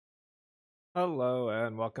Hello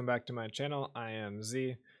and welcome back to my channel. I am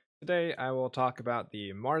Z. Today I will talk about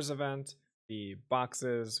the Mars event, the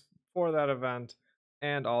boxes for that event,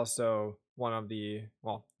 and also one of the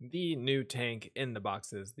new tank in the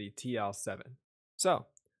boxes, the TL-7. So,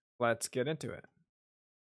 let's get into it.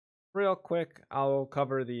 Real quick, I'll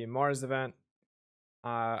cover the Mars event.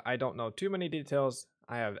 I don't know too many details.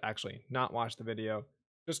 I have actually not watched the video,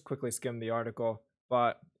 just quickly skimmed the article,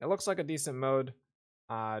 but it looks like a decent mode,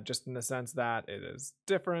 just in the sense that it is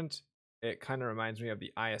different. It kind of reminds me of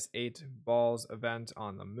the IS-8 balls event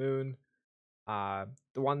on the moon. The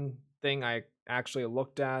one thing I actually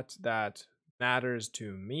looked at that matters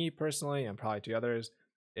to me personally, and probably to others,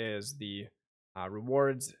 is the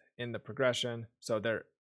rewards in the progression. So there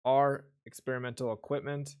are experimental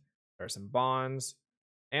equipment, there are some bonds,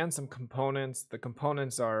 and some components. The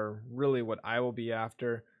components are really what I will be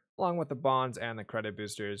after, along with the bonds and the credit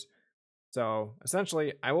boosters. So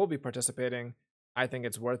essentially, I will be participating. I think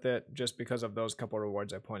it's worth it just because of those couple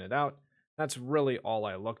rewards I pointed out. That's really all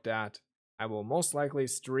I looked at. I will most likely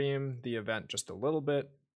stream the event just a little bit.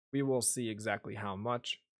 We will see exactly how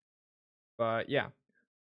much. But yeah,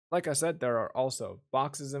 like I said, there are also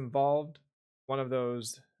boxes involved. One of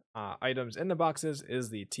those items in the boxes is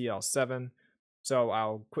the TL-7. So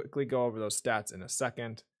I'll quickly go over those stats in a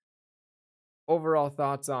second. Overall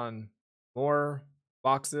thoughts on more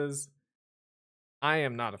boxes. I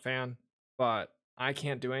am not a fan, but I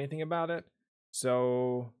can't do anything about it.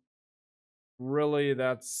 So really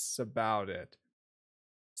that's about it.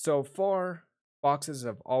 So far, boxes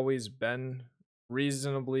have always been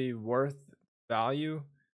reasonably worth value.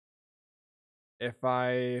 If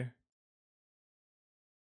I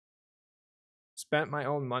spent my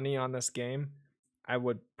own money on this game, I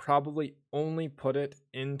would probably only put it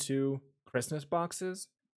into Christmas boxes.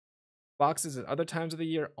 Boxes at other times of the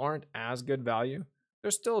year aren't as good value.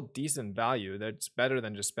 They're still decent value. That's better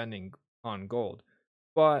than just spending on gold.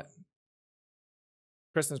 But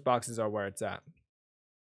Christmas boxes are where it's at.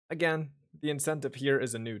 Again, the incentive here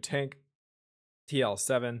is a new tank,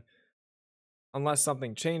 TL-7. Unless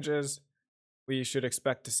something changes, we should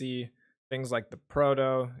expect to see things like the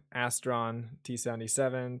Proto, Astron,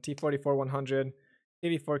 T-77, T-44-100,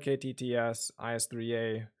 KV-4K TTS,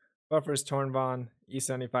 IS-3A, Buffers Tornvon,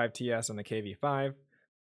 E-75TS, and the KV-5.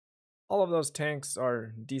 All of those tanks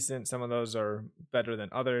are decent. Some of those are better than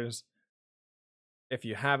others. If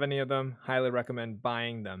you have any of them, highly recommend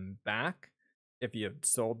buying them back if you have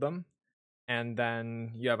sold them, and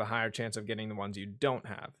then you have a higher chance of getting the ones you don't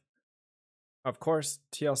have. Of course,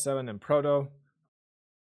 TL-7 and Proto,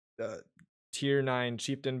 the Tier 9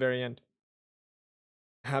 Chieftain variant,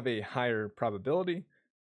 have a higher probability,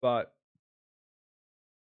 but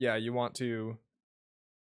yeah, you want to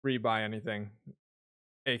rebuy anything,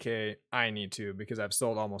 aka I need to because I've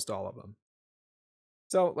sold almost all of them.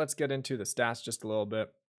 So let's get into the stats just a little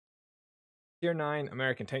bit. Tier 9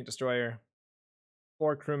 American Tank Destroyer,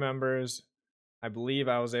 4 crew members. I believe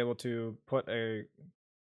I was able to put a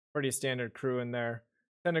pretty standard crew in there.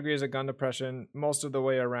 10 degrees of gun depression, most of the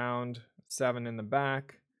way around, 7 in the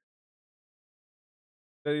back.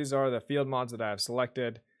 These are the field mods that I have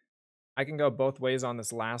selected. I can go both ways on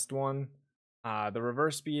this last one. The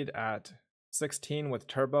reverse speed at 16 with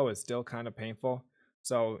turbo is still kind of painful.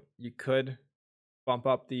 So you could bump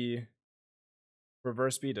up the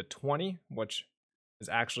reverse speed to 20, which is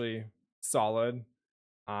actually solid.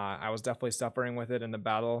 I was definitely suffering with it in the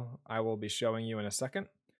battle I will be showing you in a second.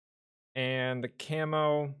 And the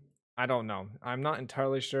camo, I don't know. I'm not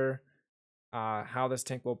entirely sure how this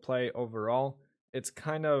tank will play overall. It's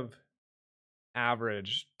kind of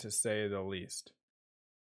average, to say the least.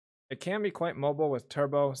 It can be quite mobile with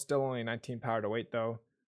turbo, still only 19 power to weight though.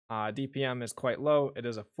 DPM is quite low. It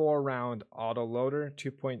is a 4-round auto loader,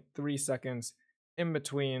 2.3 seconds in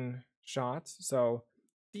between shots, so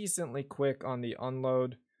decently quick on the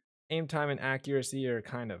unload. Aim time and accuracy are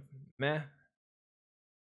kind of meh.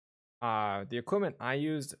 The equipment I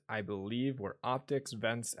used, I believe, were optics,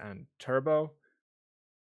 vents, and turbo.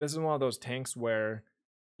 This is one of those tanks where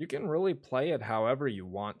you can really play it however you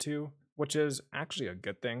want to, which is actually a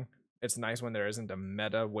good thing. It's nice when there isn't a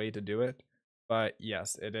meta way to do it, but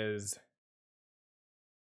yes, it is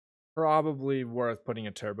probably worth putting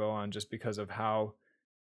a turbo on just because of how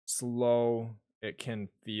slow it can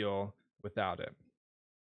feel without it.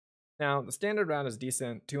 Now, the standard round is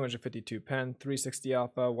decent, 252 pen, 360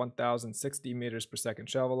 alpha, 1060 meters per second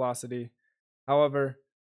shell velocity. However,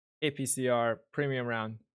 APCR premium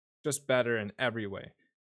round, just better in every way.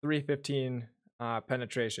 315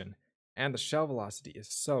 penetration, and the shell velocity is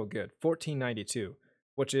so good, 1492,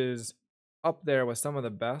 which is up there with some of the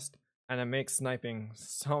best, and it makes sniping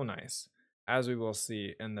so nice. as we will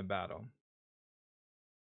see in the battle.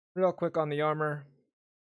 Real quick on the armor,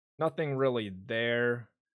 nothing really there.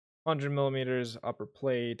 100 millimeters upper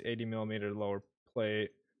plate, 80 millimeter lower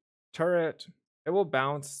plate. Turret, it will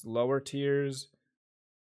bounce lower tiers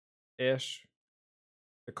ish.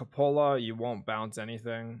 The cupola, you won't bounce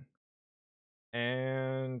anything.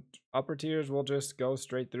 And upper tiers will just go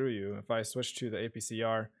straight through you. If I switch to the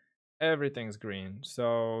APCR, everything's green,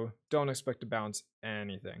 so don't expect to bounce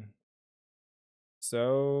anything.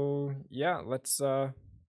 So yeah, let's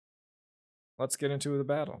get into the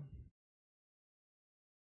battle.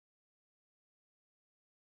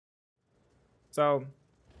 So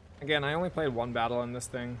again, I only played one battle in this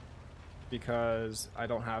thing because I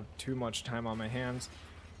don't have too much time on my hands.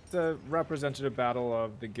 It's a representative battle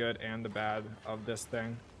of the good and the bad of this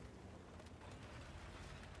thing.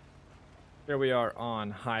 Here we are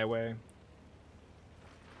on highway.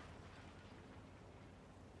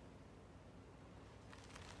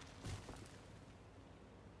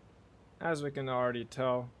 As we can already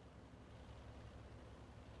tell,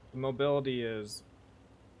 the mobility is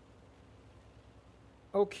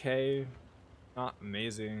okay, not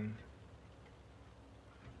amazing.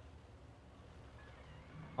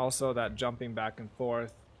 Also, that jumping back and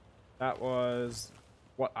forth, that was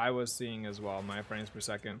what I was seeing as well. My frames per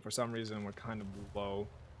second, for some reason, were kind of low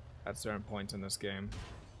at certain points in this game.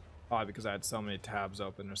 Probably because I had so many tabs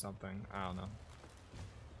open or something. I don't know.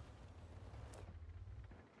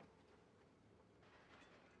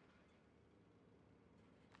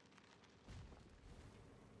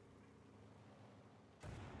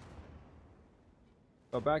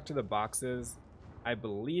 So back to the boxes. I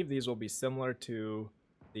believe these will be similar to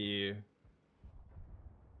the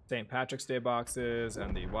St. Patrick's Day boxes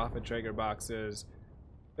and the Waffenträger boxes.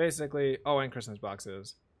 Basically, oh, and Christmas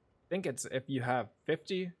boxes. I think it's if you have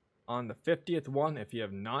 50 on the 50th one, if you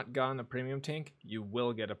have not gotten a premium tank, you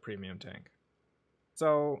will get a premium tank.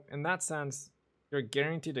 So in that sense, you're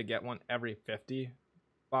guaranteed to get one every 50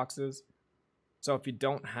 boxes. So if you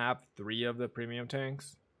don't have 3 of the premium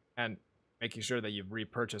tanks, and making sure that you've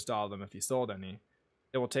repurchased all of them if you sold any,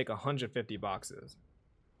 it will take 150 boxes.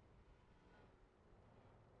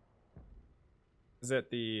 Is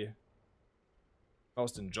it the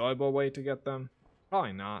most enjoyable way to get them?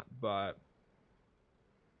 Probably not, but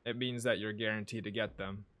it means that you're guaranteed to get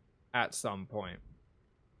them at some point.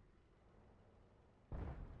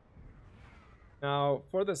 Now,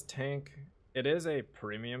 for this tank, it is a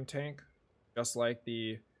premium tank, just like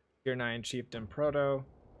the Tier 9 Chieftain Proto,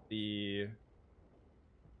 the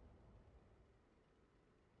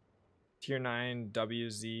Tier 9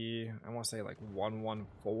 WZ, I want to say like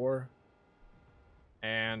 114,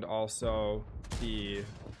 and also the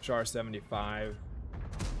Char 75.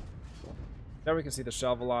 There we can see the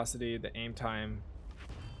shell velocity, the aim time.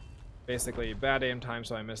 Basically, bad aim time,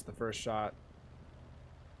 so I missed the first shot.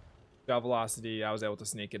 Shell velocity, I was able to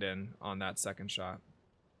sneak it in on that second shot.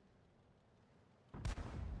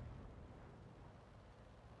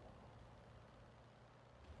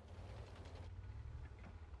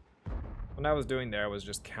 What I was doing there was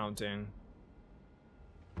just counting.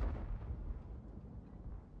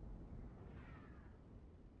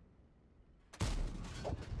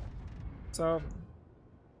 So,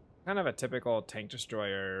 kind of a typical tank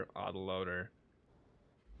destroyer autoloader.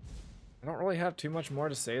 I don't really have too much more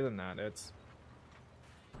to say than that. It's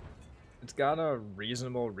got a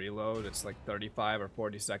reasonable reload. It's like 35 or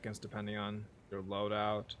 40 seconds depending on your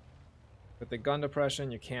loadout. With the gun depression,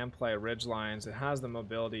 you can play ridge lines. It has the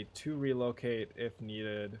mobility to relocate if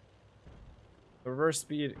needed. The reverse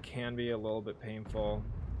speed can be a little bit painful.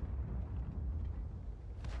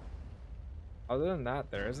 Other than that,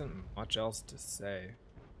 there isn't much else to say.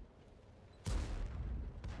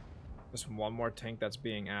 Just one more tank that's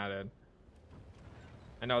being added.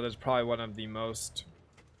 I know there's probably one of the most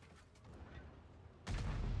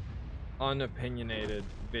unopinionated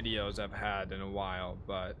videos I've had in a while,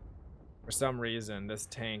 but for some reason this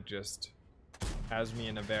tank just has me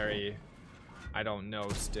in a very I don't know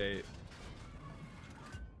state.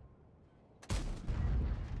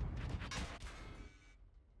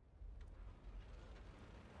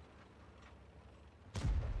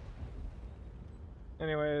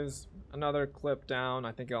 Anyways, another clip down.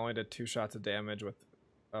 I think I only did 2 shots of damage with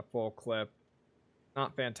a full clip.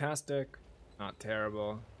 Not fantastic, not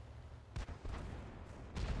terrible.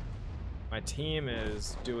 My team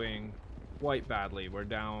is doing quite badly. We're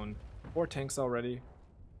down 4 tanks already.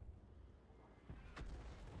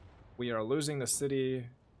 We are losing the city.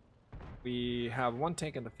 We have 1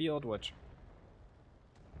 tank in the field, which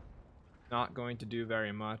not going to do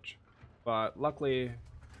very much. But luckily,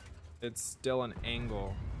 it's still an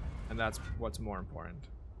angle and that's what's more important.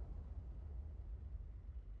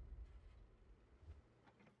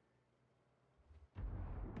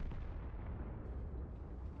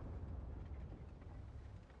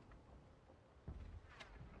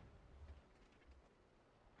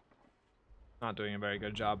 Not doing a very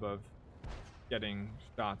good job of getting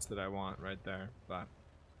shots that I want right there, but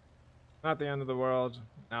not the end of the world.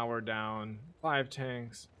 Now we're down 5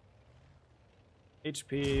 tanks.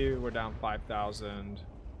 HP, we're down 5,000,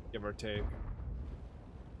 give or take.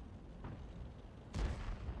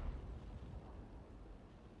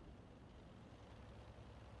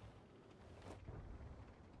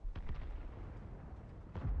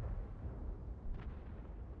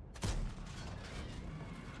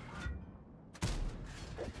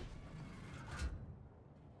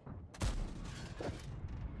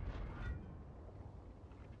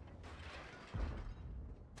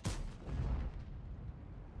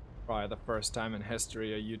 Probably the first time in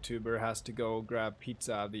history a YouTuber has to go grab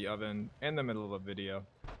pizza out of the oven in the middle of a video.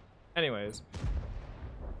 Anyways.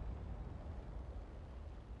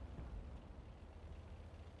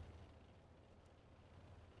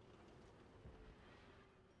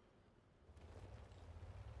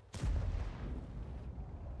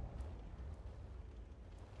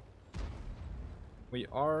 We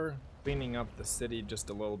are cleaning up the city just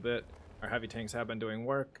a little bit. Our heavy tanks have been doing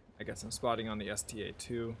work. I get some spotting on the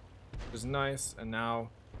STA-2, which is nice. And now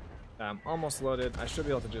that I'm almost loaded, I should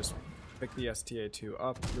be able to just pick the STA-2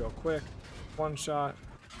 up real quick. 1 shot,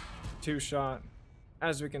 2 shot.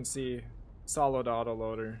 As we can see, solid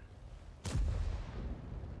autoloader.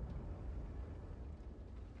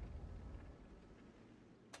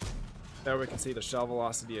 There we can see the shell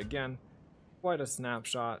velocity again. Quite a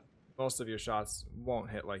snapshot. Most of your shots won't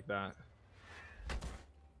hit like that.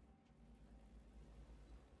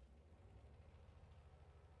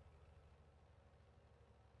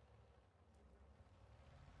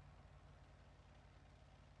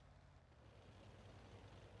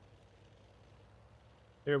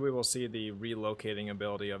 Here we will see the relocating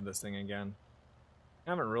ability of this thing again.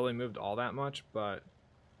 I haven't really moved all that much, but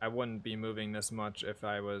I wouldn't be moving this much if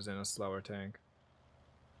I was in a slower tank.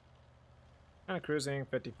 Kind of cruising,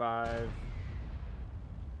 55.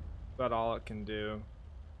 About all it can do.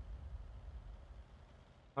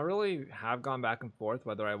 I really have gone back and forth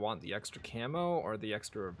whether I want the extra camo or the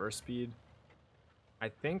extra reverse speed. I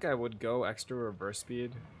think I would go extra reverse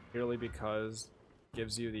speed purely because it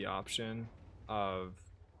gives you the option of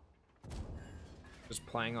just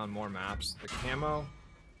playing on more maps. The camo,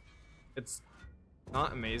 it's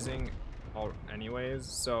not amazing anyways,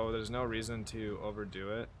 so there's no reason to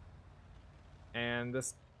overdo it. And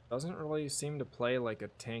this doesn't really seem to play like a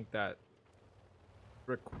tank that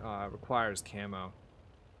requires camo.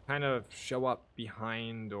 Kind of show up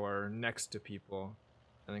behind or next to people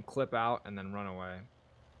and then clip out and then run away.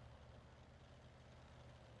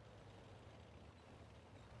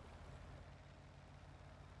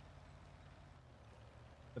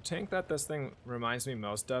 The tank that this thing reminds me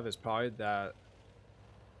most of is probably that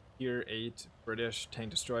Tier 8 British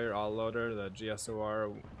tank destroyer autoloader, the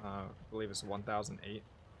GSOR, I believe it's 1008.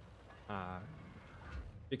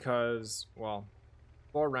 Because, well,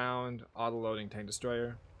 4-round autoloading tank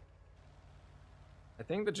destroyer. I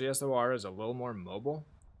think the GSOR is a little more mobile,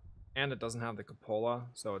 and it doesn't have the cupola,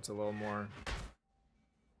 so it's a little more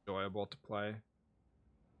enjoyable to play.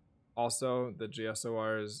 Also, the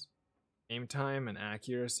GSOR's aim time and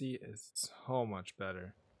accuracy is so much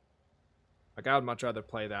better. Like, I would much rather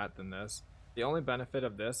play that than this. The only benefit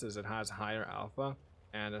of this is it has higher alpha,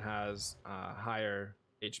 and it has higher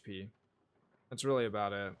HP. That's really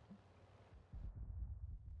about it.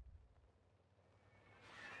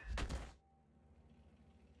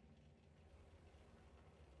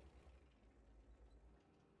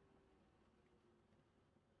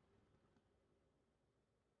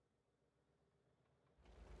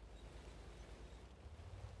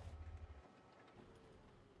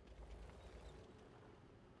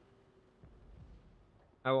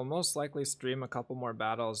 I will most likely stream a couple more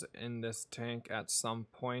battles in this tank at some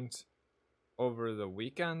point over the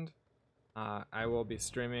weekend. I will be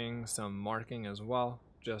streaming some marking as well.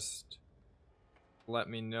 Just let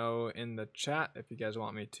me know in the chat if you guys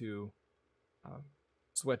want me to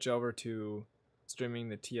switch over to streaming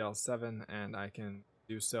the TL-7, and I can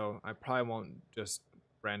do so. I probably won't just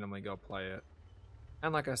randomly go play it.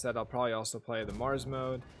 And like I said, I'll probably also play the Mars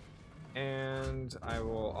mode. And I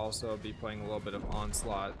will also be playing a little bit of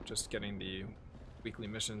Onslaught, just getting the weekly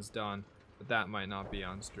missions done, but that might not be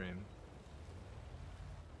on stream.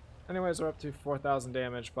 Anyways, we're up to 4,000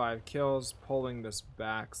 damage, 5 kills, pulling this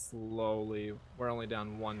back slowly. We're only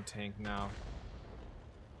down 1 tank now.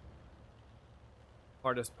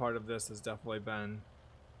 Hardest part of this has definitely been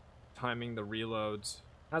timing the reloads.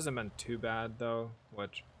 Hasn't been too bad though,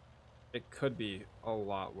 which it could be a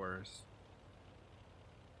lot worse.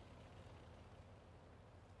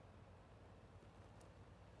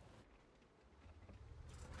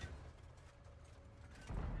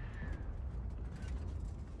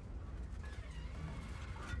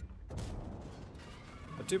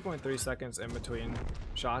 The 2.3 seconds in between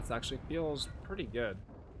shots actually feels pretty good.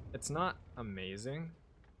 It's not amazing.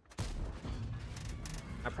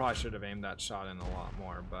 I probably should have aimed that shot in a lot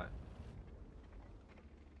more, but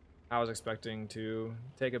I was expecting to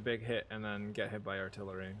take a big hit and then get hit by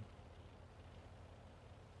artillery.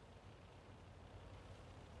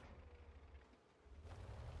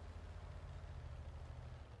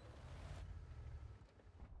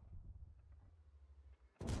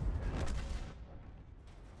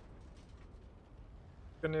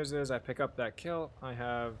 Good news is I pick up that kill. I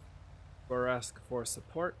have Burlesque for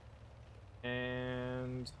support,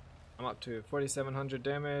 and I'm up to 4,700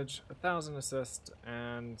 damage, 1,000 assists,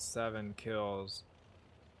 and 7 kills.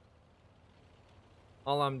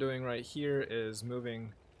 All I'm doing right here is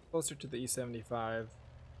moving closer to the E75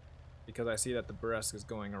 because I see that the Burlesque is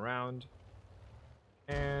going around,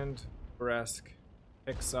 and Burlesque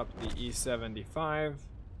picks up the E75,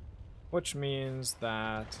 which means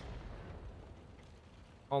that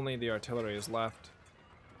only the artillery is left.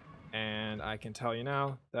 And I can tell you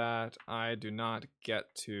now that I do not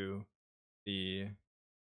get to the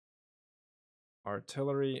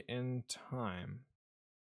artillery in time.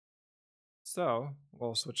 So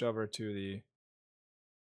we'll switch over to the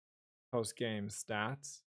post-game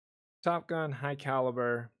stats. Top gun, high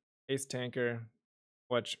caliber, ace tanker,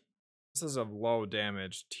 which this is a low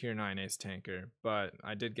damage tier 9 ace tanker, but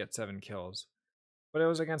I did get 7 kills. But it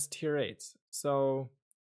was against tier 8s, so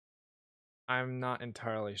I'm not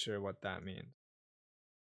entirely sure what that means.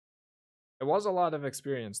 It was a lot of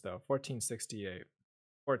experience though, 1468.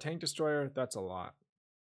 For a tank destroyer, that's a lot.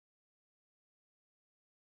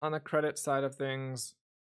 On the credit side of things,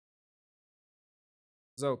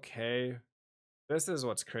 it's okay. This is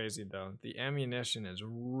what's crazy though. The ammunition is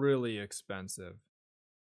really expensive.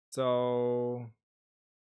 So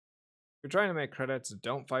if you're trying to make credits,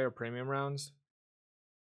 don't fire premium rounds.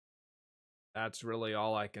 That's really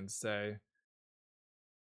all I can say.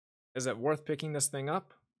 Is it worth picking this thing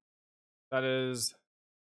up? That is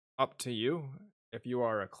up to you. If you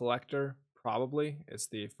are a collector, probably. It's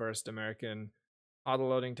the first American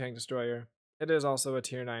autoloading tank destroyer. It is also a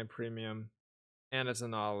tier 9 premium, and it's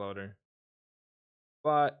an autoloader.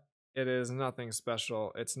 But it is nothing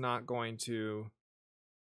special. It's not going to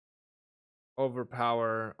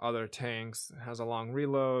overpower other tanks. It has a long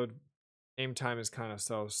reload. Aim time is kind of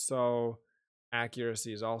so.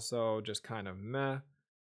 Accuracy is also just kind of meh.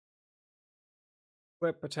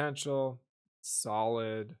 Whip potential,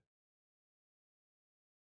 solid.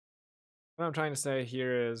 What I'm trying to say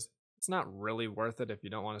here is it's not really worth it if you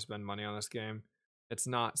don't want to spend money on this game. It's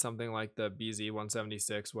not something like the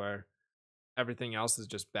BZ-176 where everything else is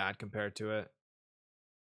just bad compared to it.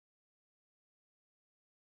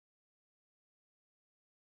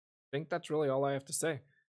 I think that's really all I have to say. If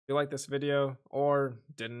you like this video or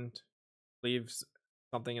didn't, leave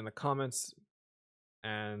something in the comments,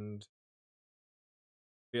 and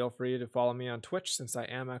feel free to follow me on Twitch since I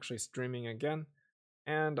am actually streaming again,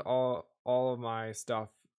 and all of my stuff,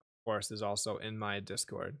 of course, is also in my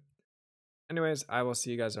Discord. Anyways, I will see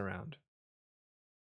you guys around.